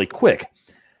really quick.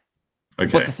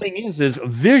 Okay. But the thing is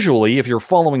visually, if you're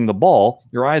following the ball,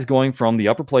 your eye's going from the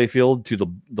upper playfield to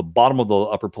the bottom of the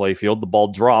upper playfield. The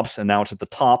ball drops, and now it's at the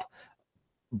top.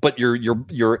 But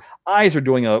your eyes are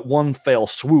doing a one fell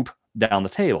swoop down the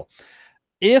table.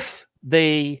 If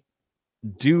they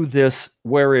do this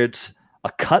where it's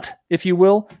a cut, if you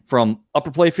will, from upper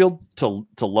playfield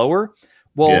to lower,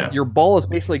 well, your ball is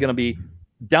basically going to be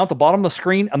down at the bottom of the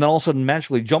screen and then all of a sudden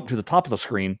magically jump to the top of the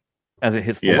screen as it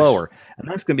hits the lower. And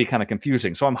that's going to be kind of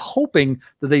confusing. So I'm hoping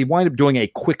that they wind up doing a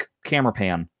quick camera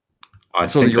pan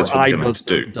so that your eye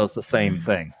does the same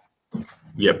thing.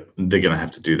 Yep, they're going to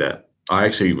have to do that. I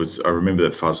remember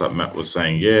that Farsight Matt was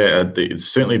saying, it's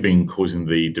certainly been causing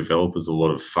the developers a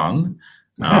lot of fun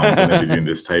when they're doing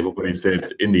this table. But he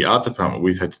said in the art department,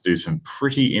 we've had to do some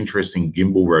pretty interesting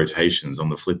gimbal rotations on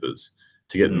the flippers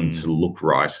to get them to look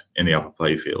right in the upper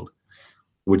playfield.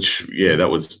 Which,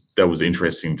 that was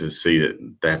interesting to see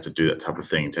that they have to do that type of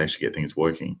thing to actually get things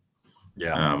working.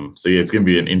 Yeah. It's going to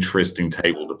be an interesting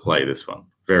table to play, this one.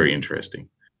 Very interesting.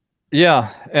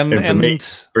 Yeah. And for me,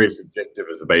 very subjective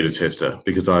as a beta tester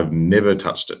because I've never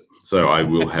touched it. So I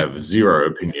will have zero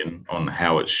opinion on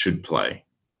how it should play.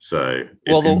 So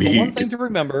the one thing to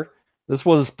remember, this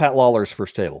was Pat Lawler's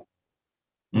first table.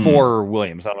 For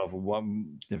Williams. I don't know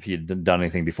if he had done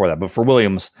anything before that, but for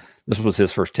Williams, this was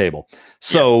his first table.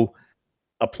 So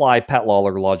apply Pat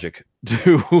Lawler logic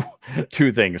to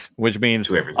two things, which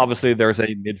means obviously there's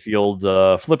a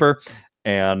midfield flipper,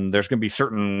 and there's going to be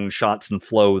certain shots and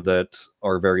flow that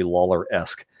are very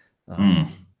Lawler-esque.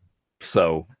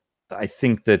 So I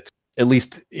think that at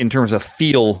least in terms of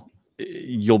feel,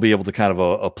 you'll be able to kind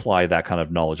of apply that kind of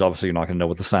knowledge. Obviously, you're not going to know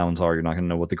what the sounds are. You're not going to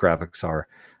know what the graphics are.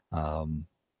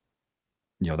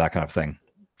 That kind of thing.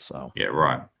 So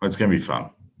right. It's going to be fun.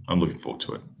 I'm looking forward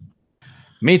to it.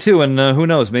 Me too. And who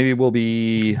knows? Maybe we'll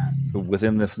be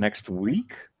within this next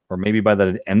week, or maybe by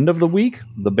the end of the week,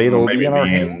 the beta will be in our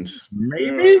hands.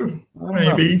 Maybe.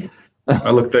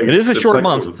 It is a short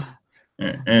month.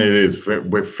 And it is.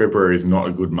 February is not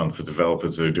a good month for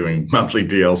developers who are doing monthly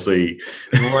DLC.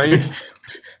 Right.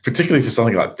 Particularly for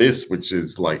something like this, which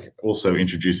is like also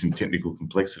introducing technical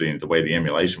complexity into the way the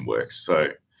emulation works. So,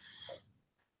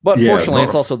 but fortunately,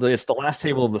 it's the last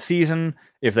table of the season.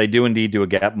 If they do indeed do a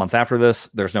gap month after this,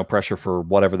 there's no pressure for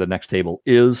whatever the next table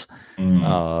is.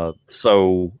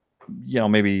 So,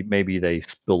 maybe they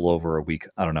spill over a week.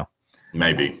 I don't know.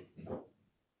 Maybe.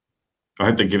 I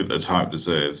hope they give it the time it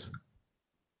deserves.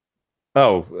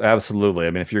 Oh, absolutely.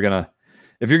 I mean, if you're gonna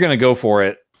go for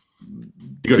it,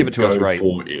 give it to us right.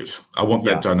 I want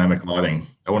that dynamic lighting.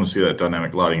 I want to see that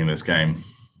dynamic lighting in this game,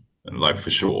 and like for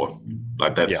sure.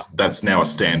 Like that's now a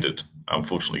standard.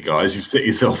 Unfortunately, guys, you've set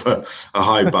yourself a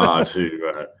high bar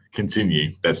to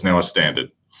continue. That's now a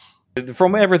standard.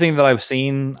 From everything that I've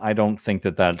seen, I don't think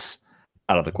that that's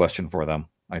out of the question for them.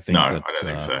 I think I don't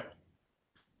think so.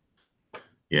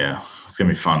 Yeah, it's gonna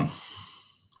be fun.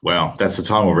 Wow, that's the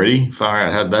time already. Far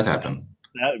out. How did that happen?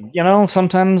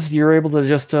 Sometimes you're able to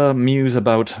just muse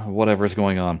about whatever's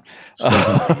going on.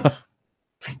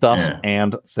 Stuff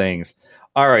and things.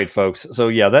 All right, folks. So,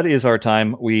 that is our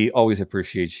time. We always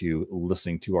appreciate you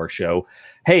listening to our show.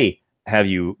 Hey, have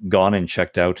you gone and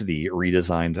checked out the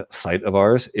redesigned site of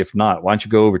ours? If not, why don't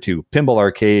you go over to Pinball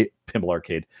Arcade.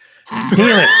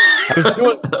 Damn it. I was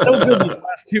doing so good these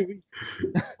last 2 weeks.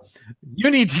 You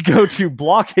need to go to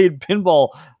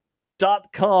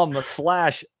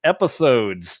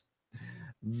blockadepinball.com/episodes.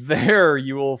 There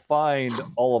you will find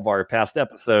all of our past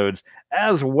episodes,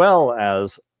 as well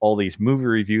as all these movie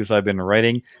reviews I've been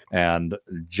writing. And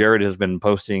Jared has been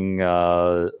posting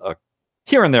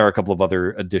here and there a couple of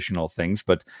other additional things,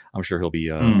 but I'm sure he'll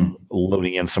be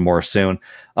loading in some more soon.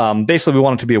 Basically, we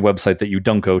want it to be a website that you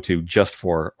don't go to just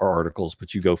for our articles,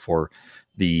 but you go for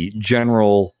the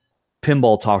general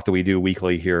pinball talk that we do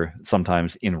weekly here,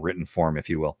 sometimes in written form, if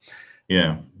you will.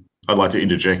 Yeah. I'd like to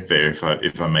interject there,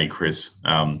 if I may, Chris,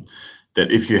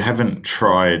 that if you haven't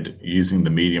tried using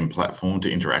the Medium platform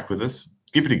to interact with us,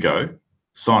 give it a go.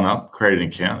 Sign up, create an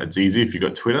account. It's easy. If you've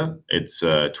got Twitter, it's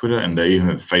Twitter, and they even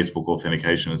have Facebook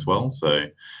authentication as well. So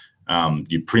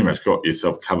you pretty much got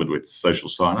yourself covered with social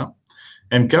sign up.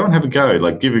 And go and have a go.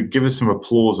 Like give us some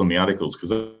applause on the articles,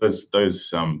 because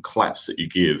those claps that you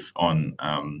give on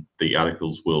the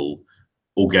articles will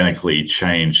organically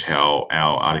change how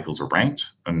our articles are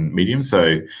ranked on Medium.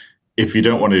 So if you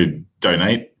don't want to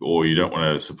donate or you don't want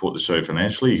to support the show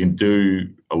financially, you can do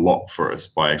a lot for us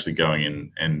by actually going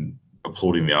in and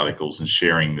applauding the articles and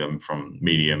sharing them from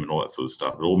Medium and all that sort of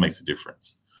stuff. It all makes a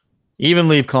difference. Even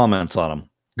leave comments on them,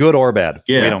 good or bad.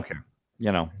 Yeah. We don't care.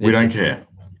 We don't care.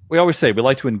 We always say we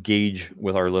like to engage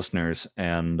with our listeners,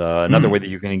 and another way that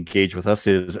you can engage with us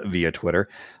is via Twitter.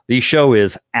 The show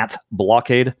is at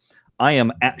Blockade. I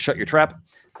am at Shut Your Trap,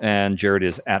 and Jared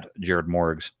is at Jared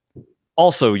Morgs.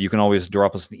 Also, you can always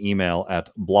drop us an email at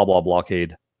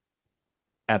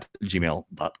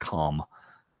blahblahblockade@gmail.com.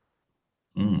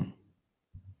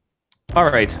 All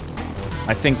right.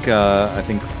 I think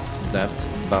that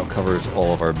about covers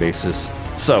all of our bases.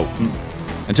 So,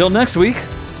 until next week,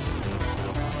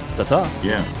 ta-ta.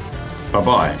 Yeah.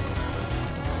 Bye-bye.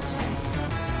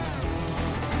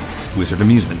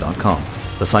 WizardAmusement.com,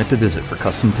 the site to visit for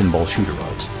custom pinball shooter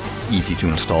rods. Easy to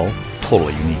install,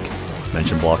 totally unique.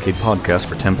 Mention Blockade Podcast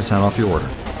for 10% off your order.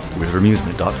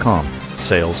 WizardAmusement.com,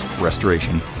 sales,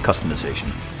 restoration,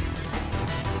 customization.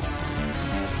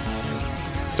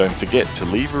 Don't forget to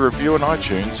leave a review on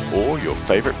iTunes or your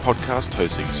favorite podcast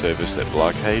hosting service that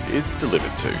Blockade is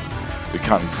delivered to. We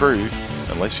can't improve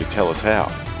unless you tell us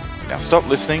how. Now stop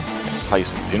listening and play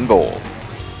some pinball.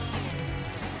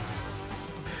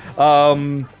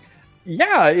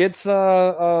 Yeah, it's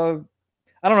I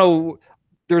don't know.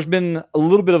 There's been a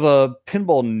little bit of a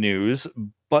pinball news,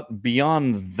 but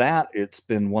beyond that, it's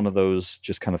been one of those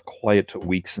just kind of quiet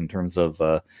weeks in terms of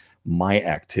my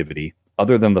activity.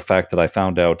 Other than the fact that I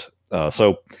found out,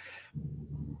 so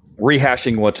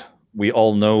rehashing what we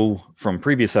all know from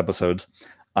previous episodes,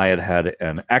 I had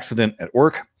an accident at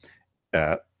work,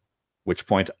 at which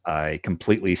point I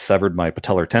completely severed my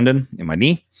patellar tendon in my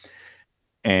knee.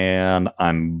 And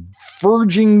I'm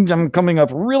coming up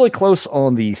really close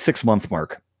on the 6-month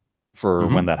mark for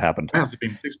when that happened. Wow, it's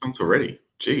been 6 months already.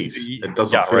 Jeez, it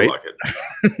doesn't feel like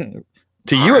it.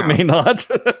 To you, it may not.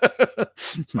 I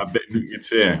bet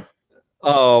it's, yeah.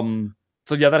 So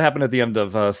yeah, that happened at the end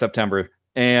of September,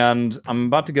 and I'm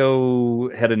about to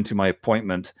go head into my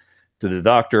appointment to the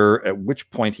doctor, at which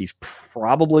point he's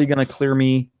probably going to clear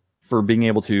me for being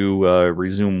able to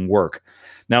resume work.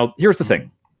 Now, here's the thing.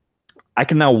 I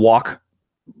can now walk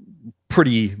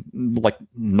pretty like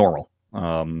normal.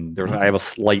 I have a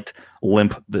slight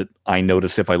limp that I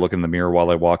notice if I look in the mirror while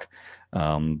I walk.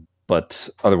 But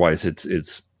otherwise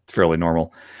it's fairly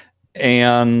normal.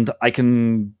 And I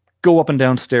can go up and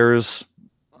down stairs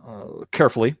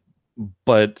carefully,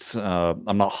 but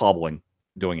I'm not hobbling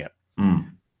doing it.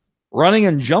 Running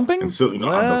and jumping? And certainly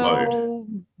not under load.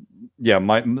 Yeah,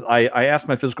 I asked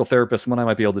my physical therapist when I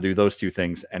might be able to do those two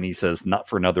things, and he says not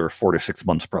for another 4 to 6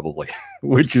 months probably,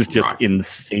 which is just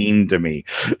insane to me.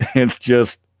 It's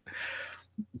just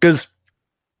because,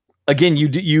 again,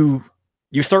 you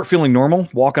start feeling normal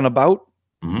walking about,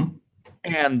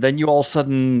 and then you all of a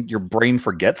sudden your brain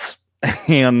forgets,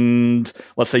 and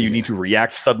let's say you need to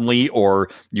react suddenly,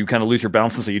 or you kind of lose your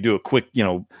balance, and so you do a quick,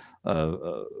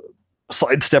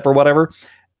 sidestep or whatever.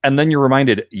 And then you're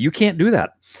reminded you can't do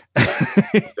that.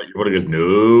 What it is?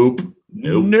 Nope.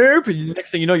 Next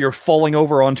thing you know, you're falling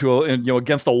over onto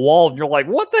against a wall, and you're like,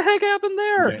 "What the heck happened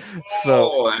there?" Yeah.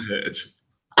 So that hurts.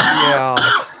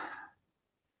 Yeah.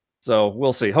 So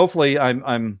we'll see. Hopefully, I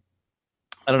don't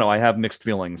know. I have mixed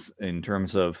feelings in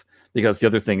terms of, because the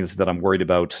other thing is that I'm worried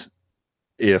about,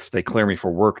 if they clear me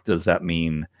for work, does that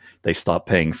mean they stop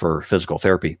paying for physical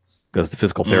therapy? Because the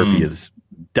physical therapy is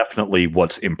definitely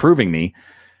what's improving me.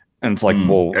 And it's like,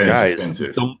 well, guys, it is.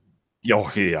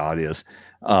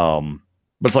 But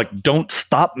it's like, don't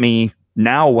stop me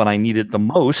now when I need it the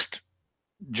most,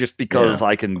 just because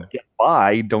I can get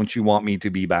by. Don't you want me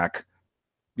to be back?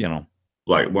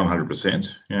 Like 100%.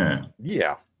 Yeah.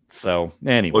 Yeah. So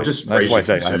anyway, well, just raise your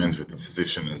concerns with the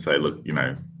physician and say, look,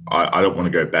 I don't want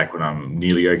to go back when I'm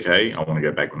nearly okay. I want to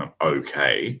go back when I'm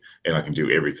okay, and I can do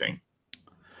everything.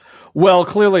 Well,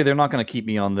 clearly they're not going to keep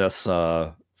me on this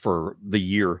for the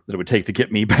year that it would take to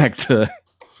get me back to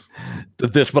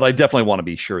this, but I definitely want to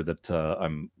be sure that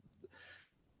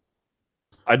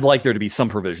I'd like there to be some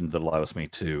provision that allows me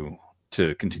to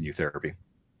continue therapy.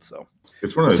 So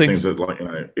it's one of those things that, like,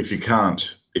 if you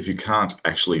can't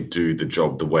actually do the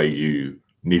job the way you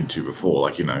needed to before,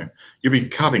 like, you'll be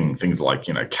cutting things like,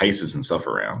 cases and stuff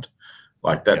around.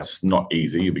 Like, that's not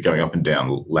easy. You'll be going up and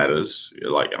down ladders.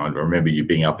 Like, I remember you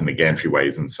being up in the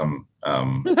gantryways in some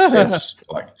sets.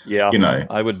 Like,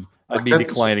 I'd be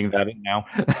declining that now.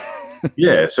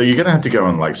 Yeah, so you're going to have to go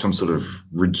on like some sort of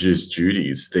reduced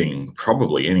duties thing,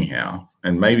 probably anyhow.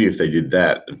 And maybe if they did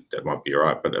that, that might be all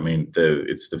right. But I mean,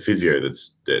 it's the physio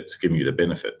that's giving you the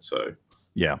benefit. So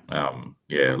Yeah.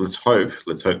 Let's hope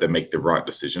they make the right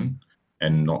decision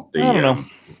and not the I don't know.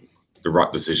 The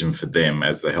right decision for them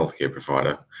as the healthcare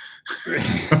provider.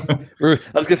 I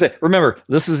was gonna say, remember,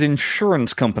 this is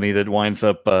insurance company that winds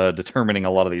up determining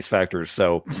a lot of these factors.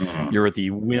 So you're at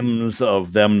the whims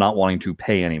of them not wanting to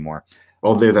pay anymore.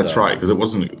 Well, that's right, because it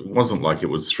wasn't like it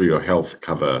was through your health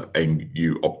cover and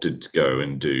you opted to go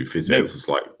and do physio. No. It's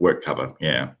like work cover.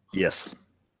 Yeah. Yes.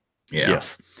 Yeah.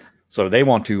 Yes. So they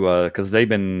want to, because I've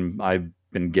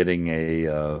been getting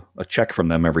a check from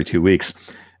them every 2 weeks,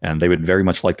 and they would very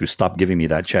much like to stop giving me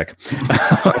that check.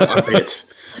 I bet.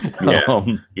 Yeah.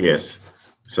 Yes.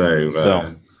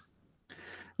 So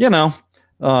you know.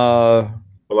 Well,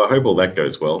 I hope all that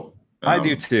goes well. I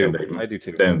do too. They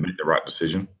make the right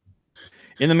decision.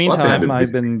 In the meantime,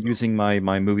 I've been using my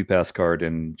MoviePass card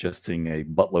and just seeing a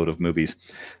buttload of movies.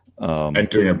 And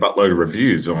doing a buttload of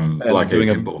reviews on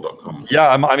blackaidpinball.com. Yeah,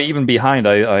 I'm even behind.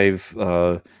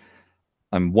 I'm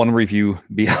one review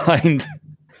behind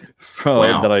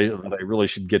that I really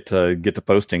should get to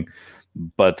posting.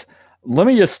 But let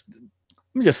me just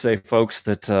say, folks,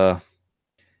 that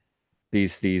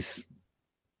these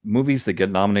movies that get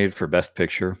nominated for Best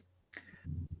Picture,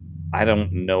 I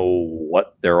don't know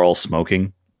what they're all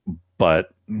smoking, but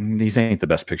these ain't the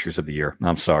best pictures of the year.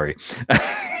 I'm sorry.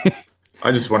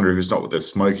 I just wonder if it's not what they're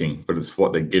smoking, but it's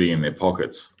what they're getting in their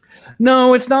pockets.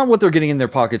 No, it's not what they're getting in their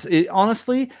pockets.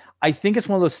 Honestly, I think it's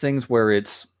one of those things where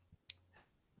it's,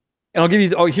 and I'll give you,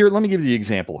 let me give you the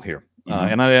example here.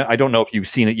 And I don't know if you've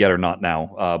seen it yet or not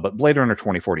now, but Blade Runner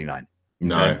 2049.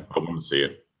 No, okay? I want to see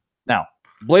it. Now,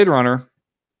 Blade Runner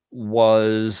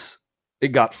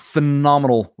it got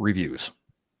phenomenal reviews.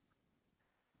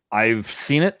 I've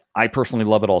seen it. I personally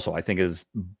love it also. I think it is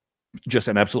just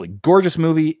an absolutely gorgeous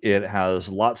movie. It has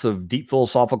lots of deep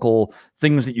philosophical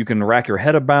things that you can rack your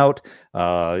head about.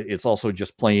 It's also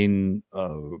just plain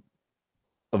a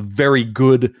very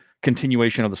good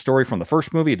continuation of the story from the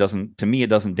first movie. It doesn't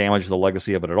damage the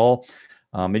legacy of it at all.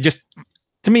 To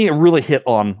me, it really hit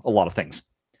on a lot of things.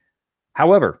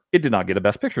 However, it did not get a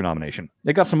Best Picture nomination.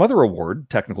 It got some other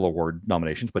technical award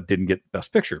nominations, but didn't get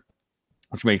Best Picture,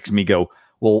 which makes me go,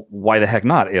 well, why the heck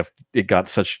not if it got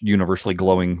such universally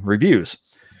glowing reviews?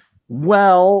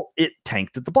 Well, it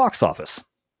tanked at the box office.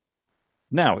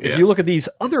 Now, if you look at these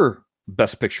other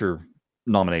Best Picture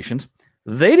nominations,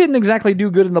 they didn't exactly do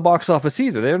good in the box office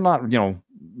either. They're not,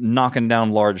 knocking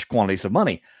down large quantities of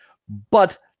money,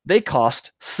 but they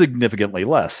cost significantly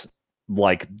less.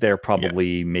 Like they're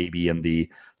probably maybe in the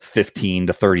 $15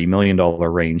 to $30 million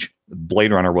range.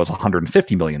 Blade Runner was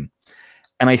 $150 million.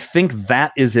 And I think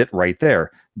that is it right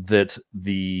there, that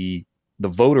the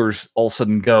voters all of a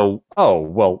sudden go, oh,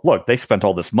 well, look, they spent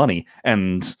all this money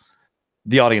and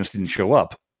the audience didn't show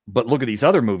up. But look at these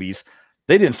other movies.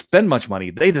 They didn't spend much money.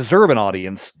 They deserve an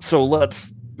audience. So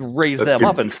let's raise them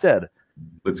up instead.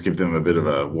 Let's give them a bit of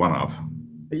a one-up.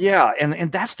 Yeah,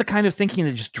 and that's the kind of thinking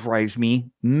that just drives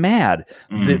me mad.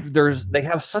 They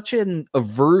have such an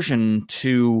aversion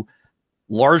to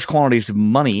large quantities of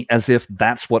money as if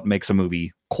that's what makes a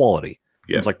movie quality.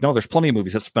 Yeah. It's like, no, there's plenty of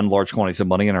movies that spend large quantities of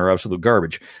money and are absolute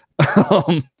garbage.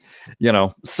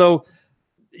 So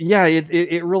yeah,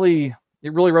 it really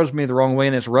rubs me the wrong way,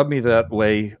 and it's rubbed me that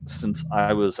way since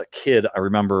I was a kid. I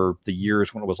remember the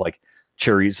years when it was like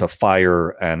Chariots of Fire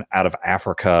and Out of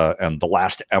Africa and The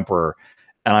Last Emperor.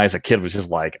 And I, as a kid, was just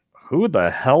like, who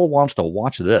the hell wants to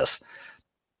watch this?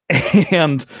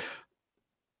 And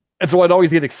so I'd always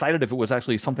get excited if it was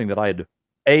actually something that I had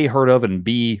A, heard of, and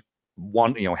B,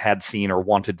 had seen or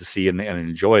wanted to see and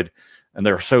enjoyed. And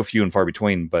there are so few and far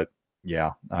between. But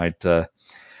yeah,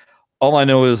 all I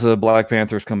know is Black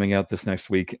Panther's coming out this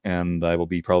next week, and I will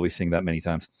be probably seeing that many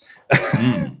times.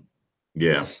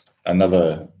 Yeah,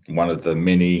 another one of the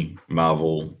many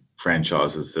Marvel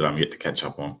franchises that I'm yet to catch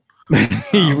up on.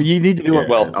 You need to do it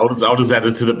well. I'll just add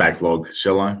it to the backlog,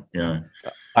 shall I? Yeah.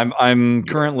 I'm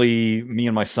currently, me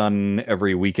and my son,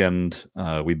 every weekend,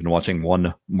 we've been watching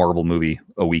one Marvel movie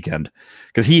a weekend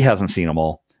because he hasn't seen them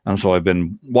all. And so I've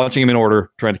been watching him in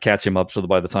order, trying to catch him up so that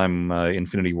by the time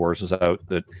Infinity Wars is out,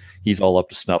 that he's all up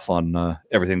to snuff on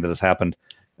everything that has happened.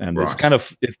 And it's kind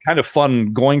of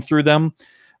fun going through them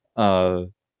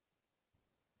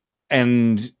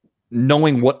and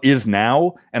knowing what is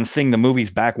now and seeing the movies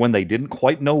back when they didn't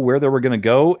quite know where they were going to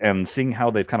go and seeing how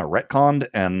they've kind of retconned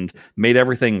and made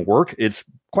everything work. It's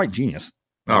quite genius.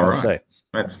 All right. Say.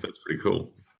 That's pretty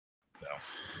cool.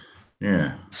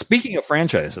 Yeah. Speaking of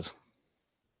franchises.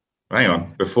 Hang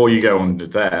on. Before you go on to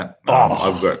that,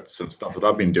 I've got some stuff that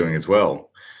I've been doing as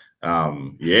well.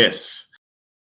 Yes.